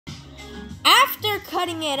After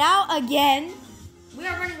cutting it out again. We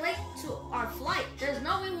are running late to our flight. There's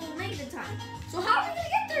no way we'll make it in time. So how are we gonna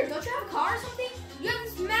get there? Don't you have a car or something? You have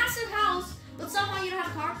this massive house, but somehow you don't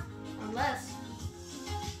have a car? Unless...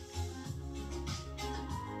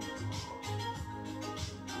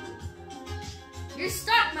 You're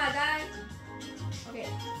stuck, my guy. Okay,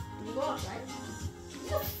 we go outside.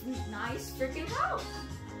 This is a nice freaking house.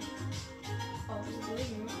 Oh, this is the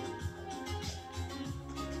living room.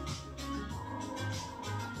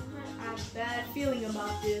 I have a bad feeling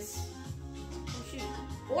about this. Oh shoot.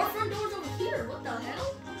 Our front door's over here. What the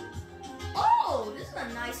hell? Oh, this is a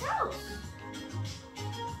nice house.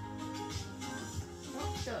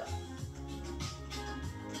 What the?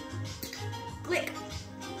 Click.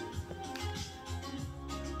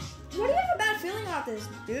 Why do you have a bad feeling about this,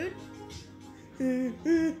 dude?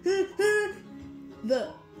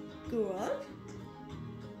 The garage?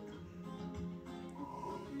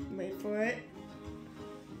 Wait for it.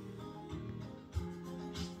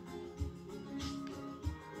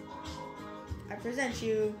 I present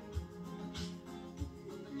you.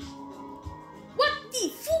 What the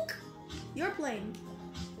fuck? You're playing.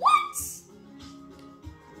 What?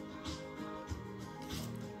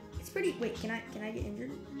 It's pretty. Wait, can I get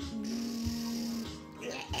injured?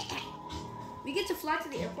 We get to fly to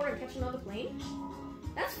the airport and catch another plane?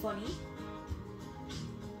 That's funny.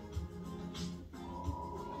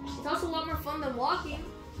 It's also a lot more fun than walking.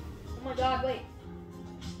 Oh my god, wait.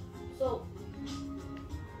 So,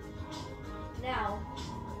 now,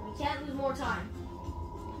 we can't lose more time.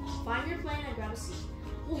 Find your plane and grab a seat.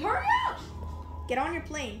 Well, hurry up! Get on your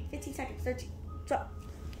plane. 15 seconds. 13, 12,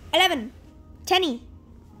 11, 10,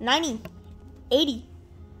 90, 80,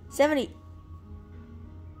 70.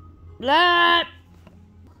 Blah.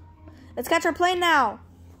 Let's catch our plane now.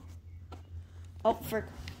 Oh, frick.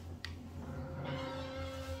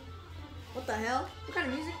 What the hell? What kind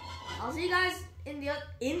of music? I'll see you guys in the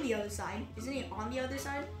other side. Isn't it on the other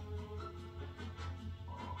side?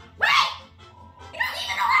 Wait! You don't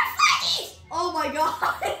even know how to fly these! Oh my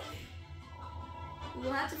god!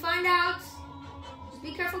 We'll have to find out. Just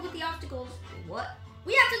be careful with the obstacles. What?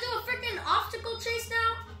 We have to do a freaking obstacle chase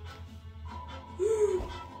now?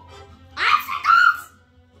 Obstacles!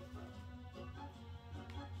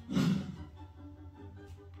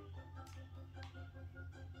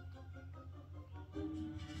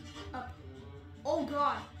 Up. Oh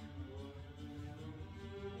god.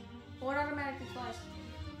 Oh, it automatically flies.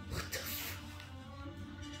 What the f...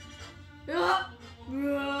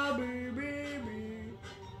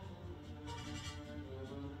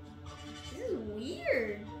 This is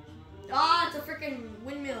weird. Ah, it's a freaking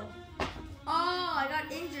windmill. Oh, I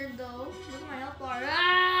got injured though. Look at my health bar.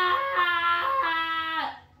 Ah!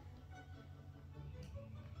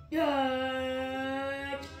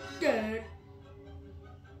 Jack, Jack,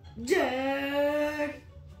 Jack.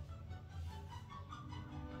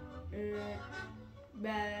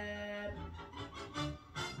 Bad.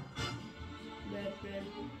 Bad, bad.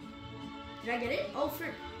 Did I get it? Oh,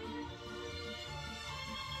 frick.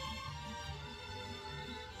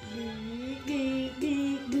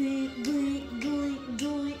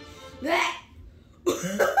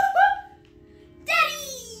 Daddy!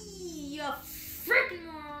 You freaking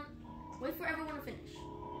moron! Wait for everyone to finish.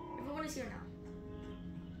 Everyone is here now.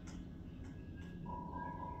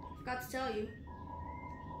 Forgot to tell you.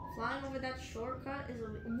 Flying over that shortcut is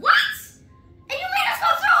illegal. What? And you made us go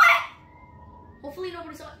through it! Hopefully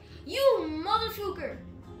nobody saw it. You motherfucker!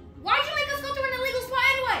 Why'd you make us go through an illegal spot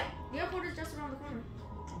anyway? The airport is just around the corner.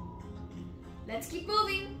 Let's keep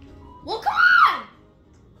moving. Well, come on!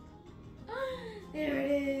 There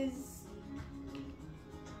it is.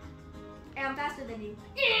 Hey, I'm faster than you.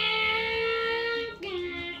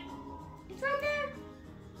 It's right there.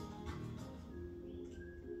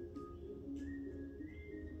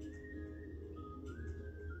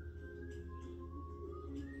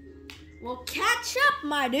 Well, catch up,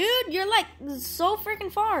 my dude. You're like so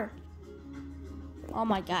freaking far. Oh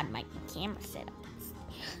my god, my camera setup.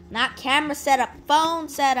 Not camera setup, phone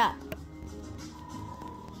setup.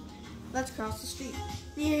 Let's cross the street.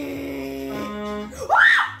 Yeah.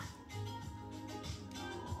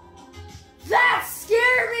 That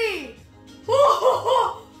scared me!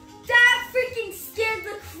 That freaking scared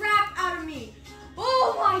the crap out of me!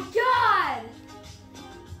 Oh my god!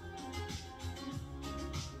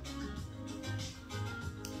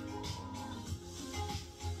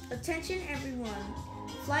 Attention everyone.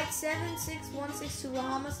 Flight 7616 to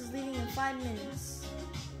Bahamas is leaving in 5 minutes.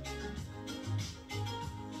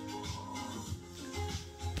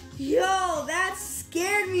 Yo, that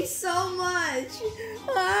scared me so much.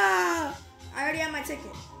 Ah, I already have my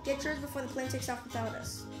ticket. Get yours before the plane takes off without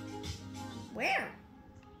us. Where?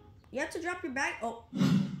 You have to drop your bag. Oh.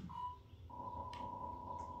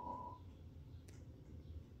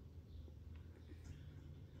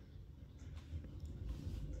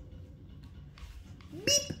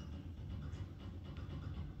 Beep.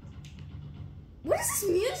 What is this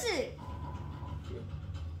music?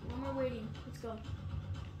 Why am I waiting? Let's go.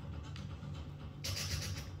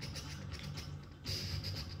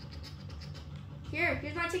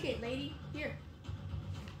 Here's my ticket, lady. Here.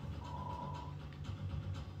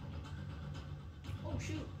 Oh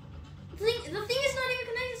shoot. The thing is not even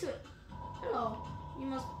connected to it. Hello. You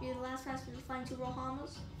must be the last passenger flying to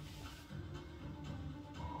Rohamas.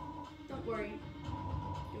 Don't worry.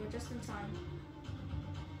 You are just in time.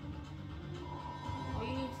 All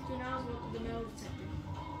you need to do now is walk to the metal detector.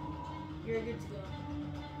 You're good to go.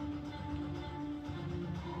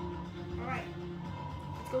 Alright.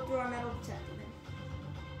 Let's go through our metal detector then.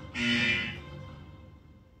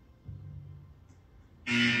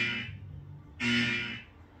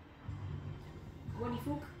 What,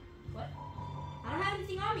 Fook? What? I don't have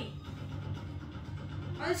anything on me.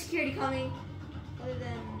 Oh, there's security coming. Other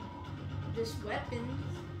than this weapon.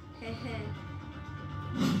 Hehe.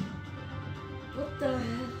 What the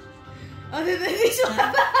hell? Other than these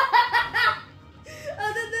weapons.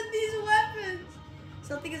 Other than these weapons.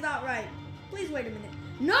 Something is not right. Please wait a minute.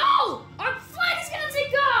 No! Our flight is gonna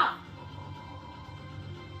take off!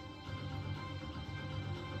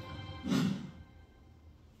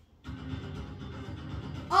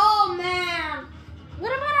 Oh man!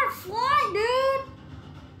 What about our flight, dude?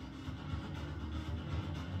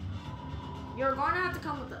 You're going to have to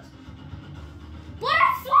come with us. But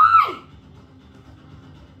our flight!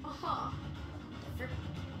 Uh-huh.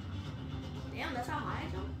 Damn, that's how high I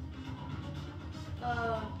jump?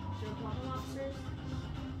 Diplomatic officers.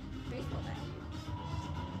 Baseball bat.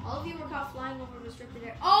 All of you were caught flying over restricted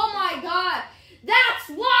air. Oh my god! That's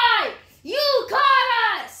why you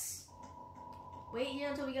caught us! Wait here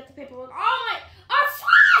until we get the paperwork. Oh my! Our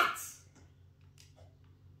flight!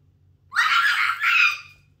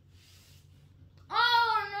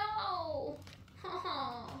 Oh no!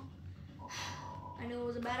 I knew it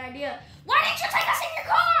was a bad idea. Why didn't you take us in your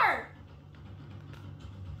car?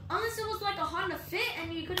 Unless it was like a Honda Fit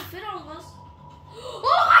and you couldn't fit all of us.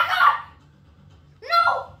 Oh my god!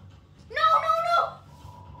 No! No, no, no!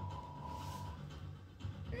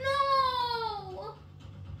 No!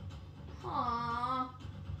 Aww.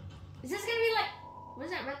 Is this gonna be like... What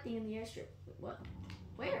is that red thing in the airstrip? What?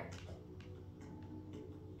 Where?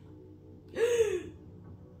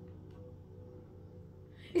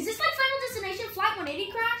 Is this like Final Destination Flight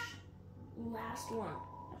 180 crash? Last one.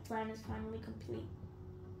 The plan is finally complete.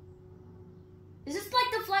 Is this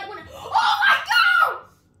like the Flight 180? Oh my god!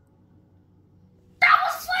 That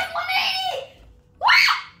was Flight 180! What?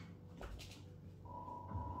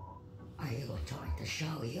 Are you enjoying the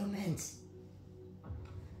show, humans?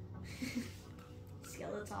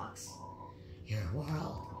 Skeletox. Your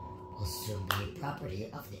world will soon be property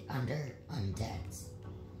of the undeads.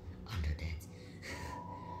 Underdeads.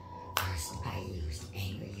 First, I used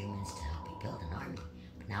angry humans to help me build an army,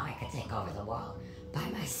 but now I can take over the world by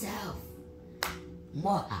myself.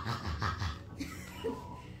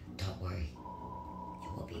 Don't worry, you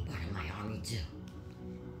will be part of my army too.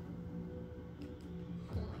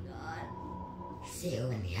 Oh my god. See you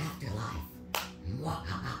in the afterlife.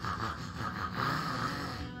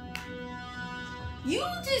 You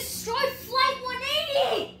destroyed Flight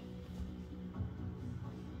 180!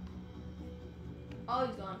 Oh,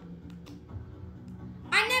 he's gone.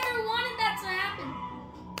 I never wanted that to happen.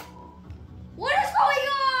 What is going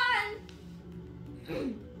on?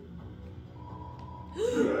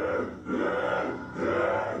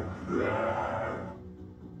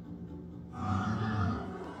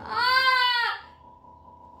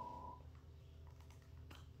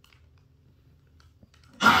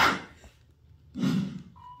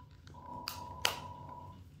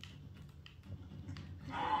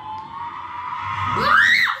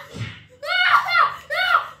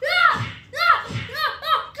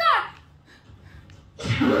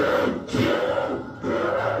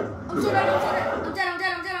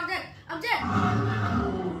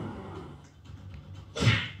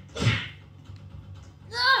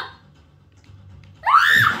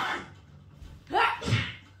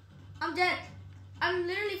 I'm dead. I'm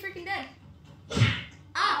literally freaking dead.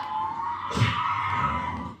 Ah!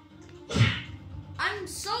 I'm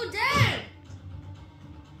so dead.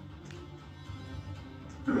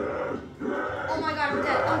 Oh my god, I'm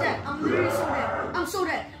dead. I'm dead. I'm literally so dead. I'm so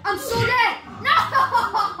dead. I'm so dead. No!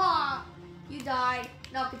 You died.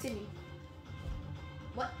 No, continue.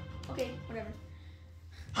 What? Okay, whatever.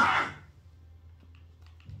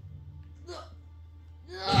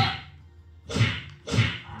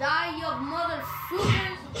 Die, you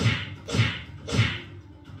motherfuckers!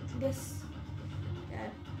 This.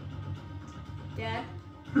 Dad. Dad?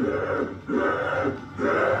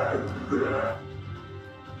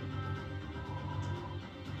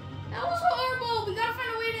 That was horrible! We gotta find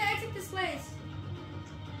a way to exit this place.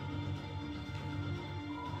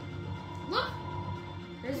 Look!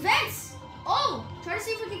 There's vents! Oh! Try to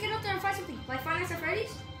see if we can get up there and find something. Like Five Nights at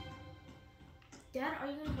Freddy's? Dad, are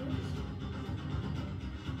you gonna hurt us?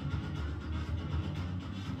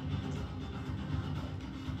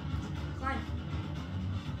 Climb.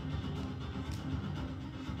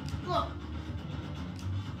 Look.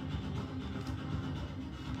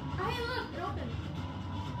 Oh, hey, look, it opened.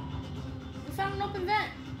 We found an open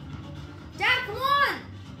vent. Dad, come on!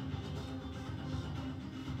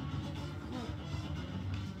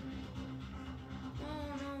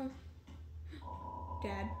 Oh, no.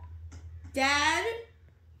 Dad. Dad?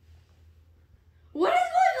 What is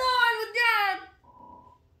going on with Dad?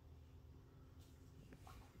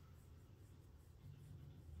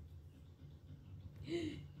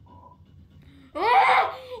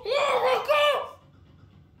 Oh my God!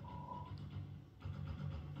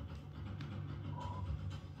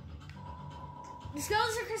 The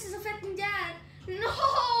skeleton circus is affecting Dad.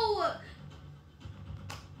 No!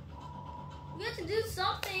 We have to do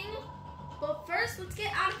something. But first, let's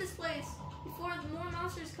get out of this place before more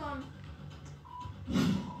monsters come.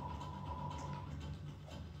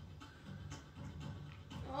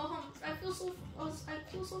 Oh, I feel so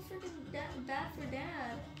freaking bad for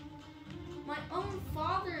Dad. My own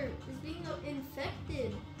father is being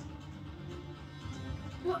infected.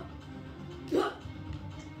 What?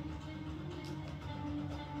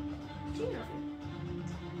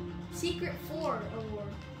 Secret 4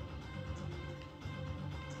 award.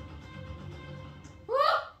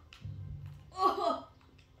 Oh!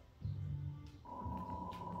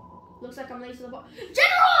 Looks like I'm late to the bar.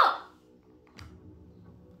 General!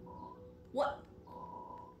 What?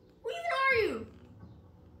 Who even are you?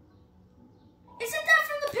 Isn't that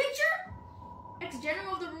from the picture?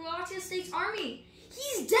 Ex-general of the Ruatia States Army.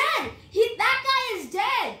 He's dead! That guy is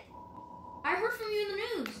dead! I heard from you in the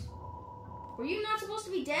news. Were you not supposed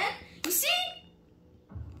to be dead? You see?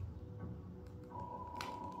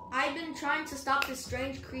 I've been trying to stop this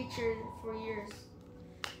strange creature for years.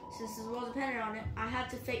 Since the world depended on it, I had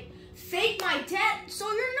to fake my death,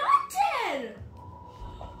 so you're not dead!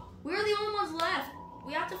 We're the only ones left.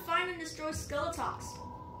 We have to find and destroy Skeletox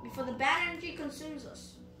before the bad energy consumes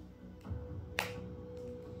us.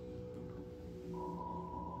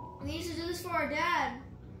 We need to do this for our dad.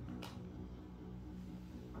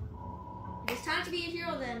 It's time to be a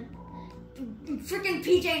hero then. Freaking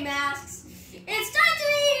PJ Masks. It's time to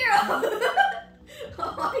be a hero!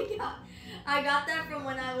 Oh my God. I got that from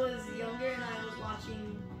when I was younger and I was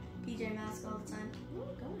watching PJ Masks all the time. Where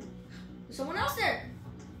are we going? There's someone else there.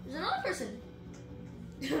 There's another person.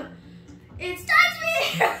 It's time to be a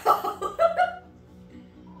hero!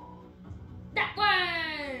 That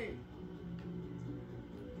way!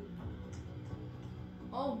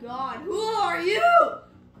 Oh God, who are you?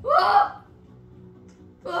 Oh!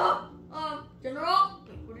 General?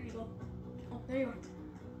 Wait, where did he go? Oh, there you are.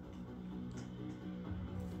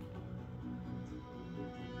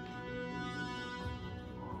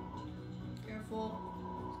 Careful.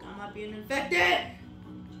 This guy might be infected!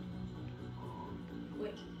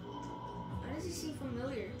 Wait. Why does he seem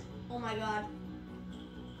familiar? Oh my God.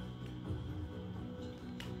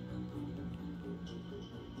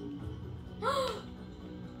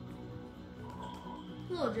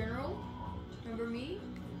 Hello, General. Remember me?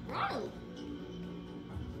 Ronald.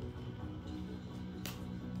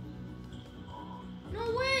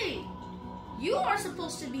 No way! You are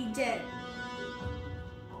supposed to be dead.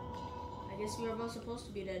 I guess we are both supposed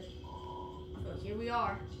to be dead. But here we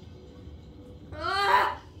are.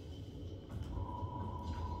 Ah!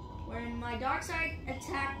 When my dark side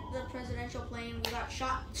attacked the presidential plane, we got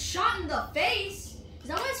shot in the face. Is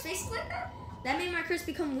that why his face is like that? That made my curse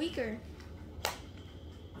become weaker.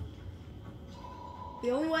 The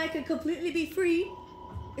only way I could completely be free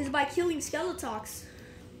is by killing Skeletox.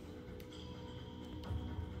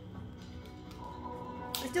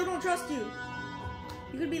 I still don't trust you.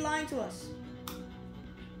 You could be lying to us.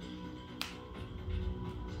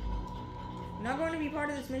 You're not going to be part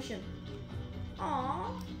of this mission.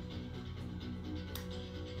 Aww.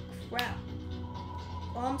 Crap.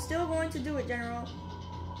 Well, I'm still going to do it, General.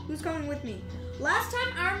 Who's coming with me? Last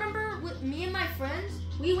time I remember with me and my friends,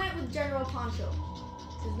 we went with General Poncho.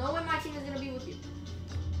 There's no way my team is going to be with you.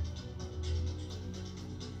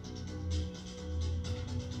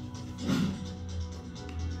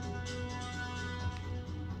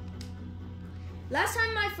 Last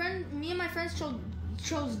time me and my friends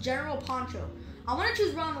chose General Poncho. I want to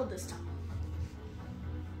choose Ronald this time.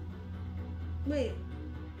 Wait.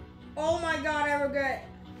 Oh my god, I regret.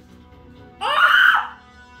 Ah!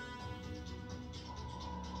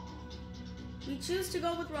 We choose to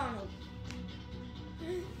go with Ronald.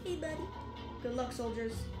 Hey, buddy. Good luck,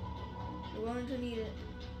 soldiers. You're going to need it.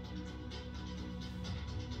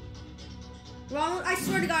 Ronald, I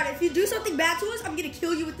swear to God, if you do something bad to us, I'm gonna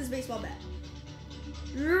kill you with this baseball bat.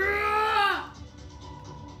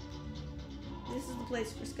 This is the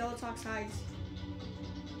place where Skeletox hides.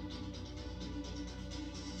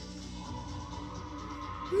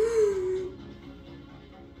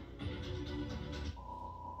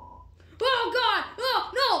 Oh God! Oh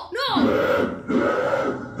no!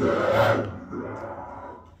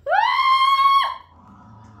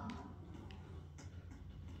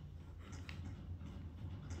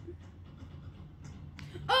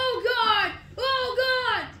 Oh God! Oh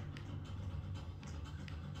God!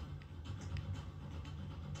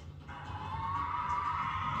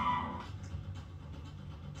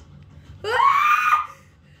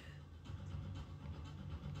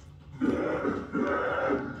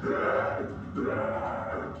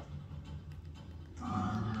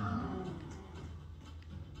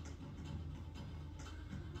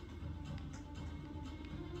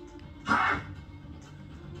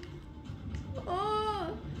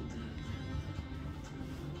 Oh.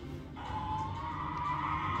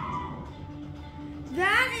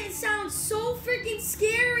 That it sounds so freaking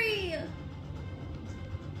scary.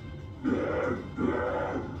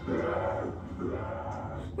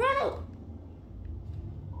 Ronald!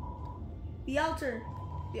 The altar.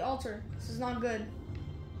 The altar. This is not good.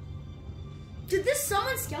 Did this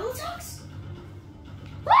summon Skeletox?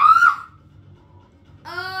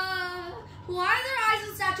 Why are their eyes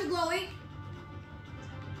and statue glowing?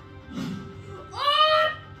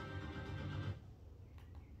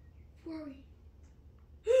 Where are we?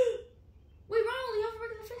 Wait, Ronald, you have a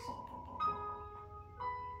regular face.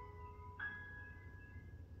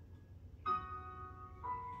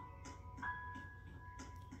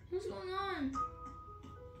 What's going on?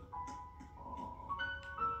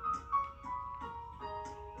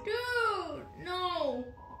 Dude, no.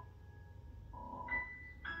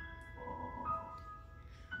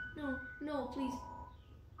 No, please.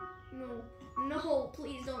 No,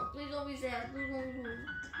 please don't be sad. Please don't be sad.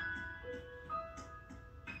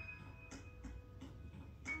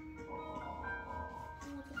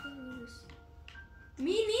 What the fuck is this?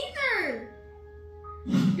 Me neither!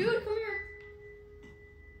 Dude, come here.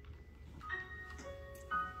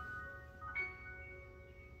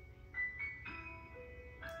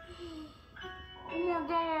 Oh my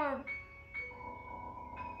God.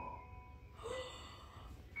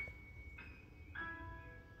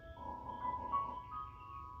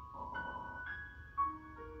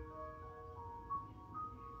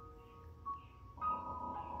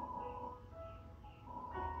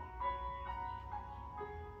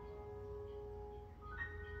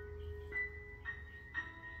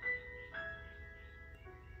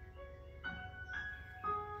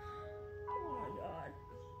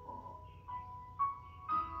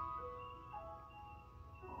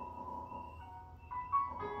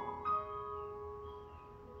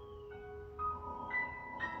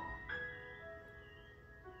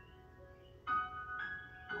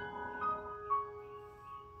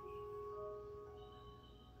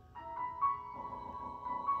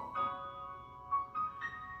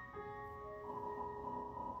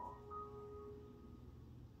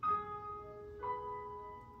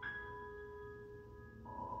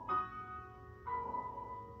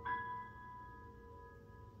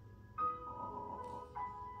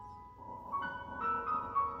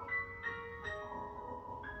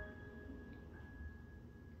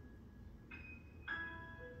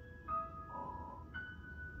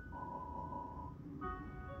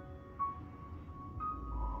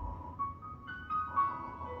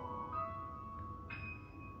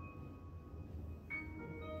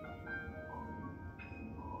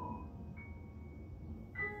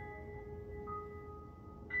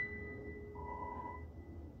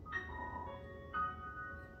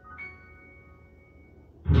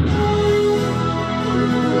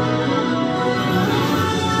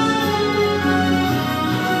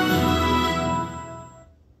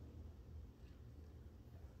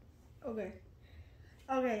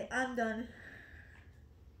 Okay, I'm done.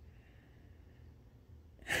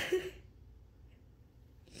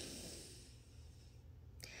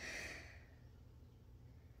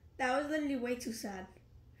 That was literally way too sad.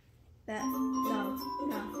 No.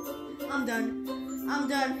 I'm done.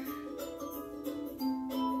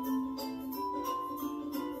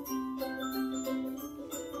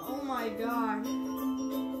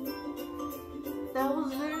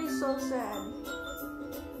 so sad.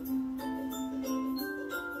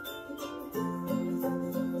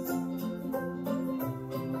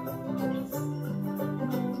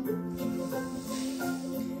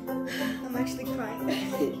 I'm actually crying.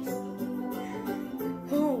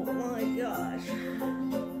 Oh my gosh.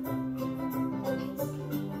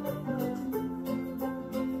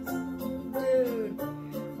 Dude.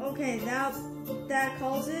 Okay, now that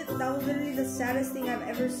calls it. That was literally the saddest thing I've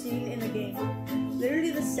ever seen in a game.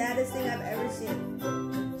 Literally the saddest thing I've ever seen.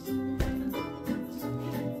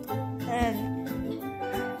 And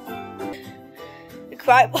the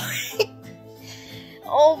cry boy.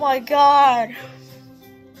 Oh my god.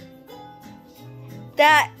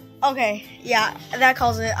 Okay, yeah, that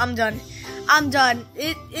calls it. I'm done.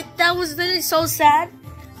 That was literally so sad.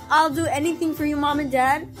 I'll do anything for you, Mom and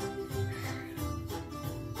Dad.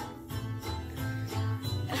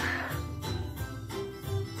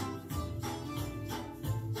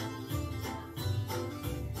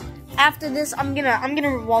 After this, I'm gonna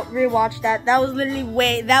rewatch that. That was literally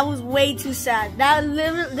way too sad. That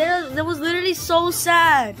was literally so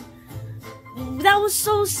sad. That was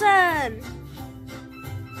so sad.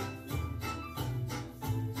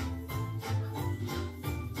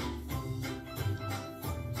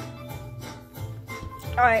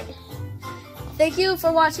 Alright. Thank you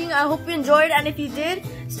for watching. I hope you enjoyed, and if you did,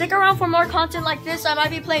 stick around for more content like this. I might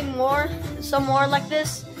be playing some more like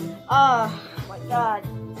this. Oh my god.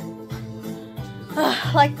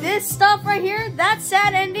 Like this stuff right here, that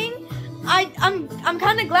sad ending. I'm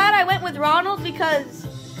kind of glad I went with Ronald because,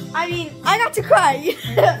 I mean, I got to cry.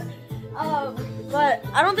 But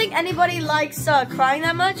I don't think anybody likes crying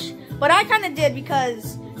that much. But I kind of did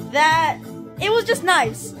because it was just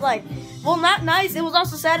nice. Like, well, not nice. It was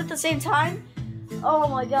also sad at the same time. Oh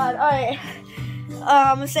my god. All right.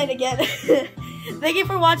 I'm gonna say it again. Thank you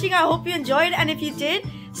for watching. I hope you enjoyed, and if you did,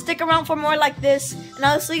 stick around for more like this. And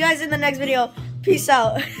I'll see you guys in the next video. Peace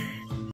out.